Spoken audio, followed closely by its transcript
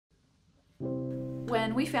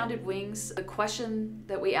When we founded Wings, the question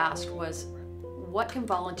that we asked was, what can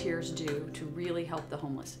volunteers do to really help the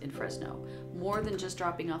homeless in Fresno? More than just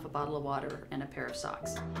dropping off a bottle of water and a pair of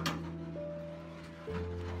socks.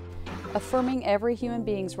 Affirming every human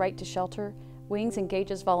being's right to shelter, Wings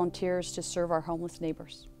engages volunteers to serve our homeless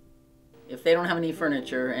neighbors. If they don't have any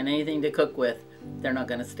furniture and anything to cook with, they're not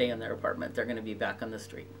going to stay in their apartment. They're going to be back on the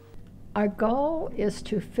street. Our goal is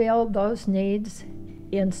to fill those needs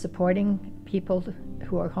in supporting people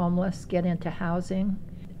who are homeless get into housing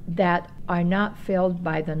that are not filled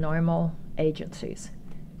by the normal agencies.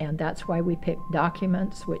 And that's why we picked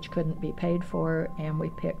documents which couldn't be paid for, and we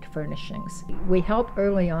picked furnishings. We help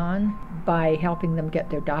early on by helping them get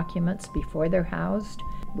their documents before they're housed.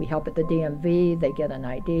 We help at the DMV, they get an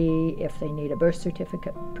ID. If they need a birth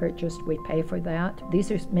certificate purchased, we pay for that.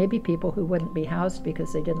 These are maybe people who wouldn't be housed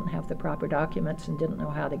because they didn't have the proper documents and didn't know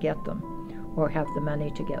how to get them or have the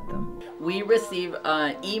money to get them. We receive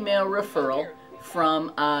an email referral from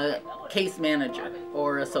a case manager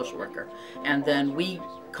or a social worker, and then we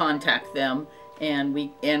contact them and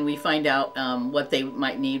we find out what they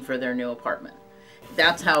might need for their new apartment.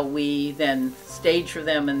 That's how we then stage for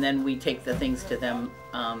them, and then we take the things to them,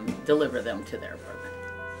 deliver them to their apartment.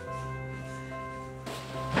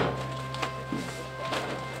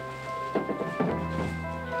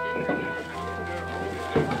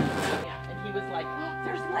 And he was like, oh,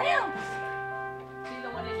 there's lamps! See the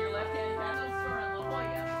one in your left hand? That's a store in La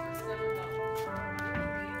Jolla for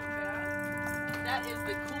 $7. That is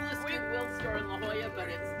the coolest Goodwill store in La Jolla, but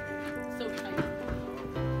it's so tiny.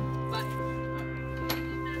 But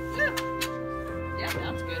yeah,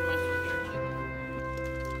 that's good.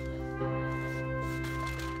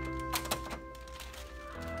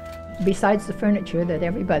 Besides the furniture that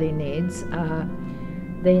everybody needs,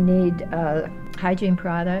 they need hygiene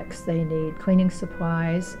products, they need cleaning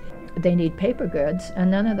supplies, they need paper goods, and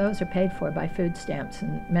none of those are paid for by food stamps.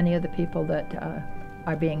 And many of the people that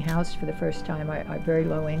are being housed for the first time are very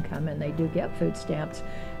low income, and they do get food stamps,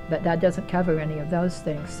 but that doesn't cover any of those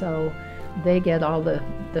things. So they get all the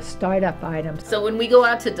startup items. So when we go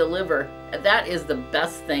out to deliver, that is the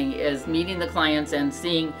best thing, is meeting the clients and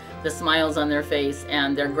seeing the smiles on their face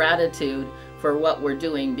and their gratitude for what we're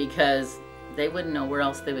doing, because they wouldn't know where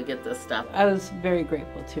else they would get this stuff. I was very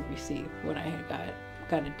grateful to receive what I had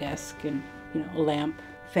got a desk and, a lamp,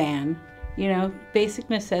 fan, basic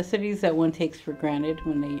necessities that one takes for granted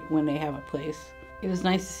when they have a place. It was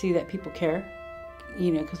nice to see that people care,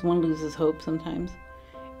 because one loses hope sometimes.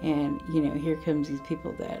 And, here comes these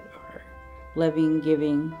people that are loving,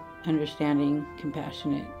 giving, understanding,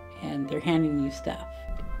 compassionate, and they're handing you stuff.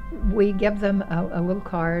 We give them a little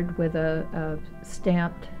card with a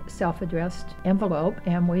stamped, self-addressed envelope,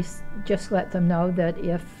 and we just let them know that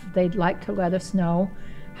if they'd like to let us know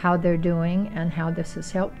how they're doing and how this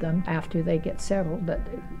has helped them after they get settled, that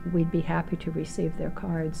we'd be happy to receive their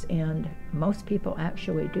cards, and most people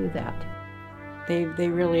actually do that. They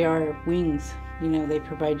really are wings. They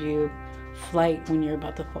provide you flight when you're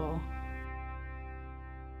about to fall.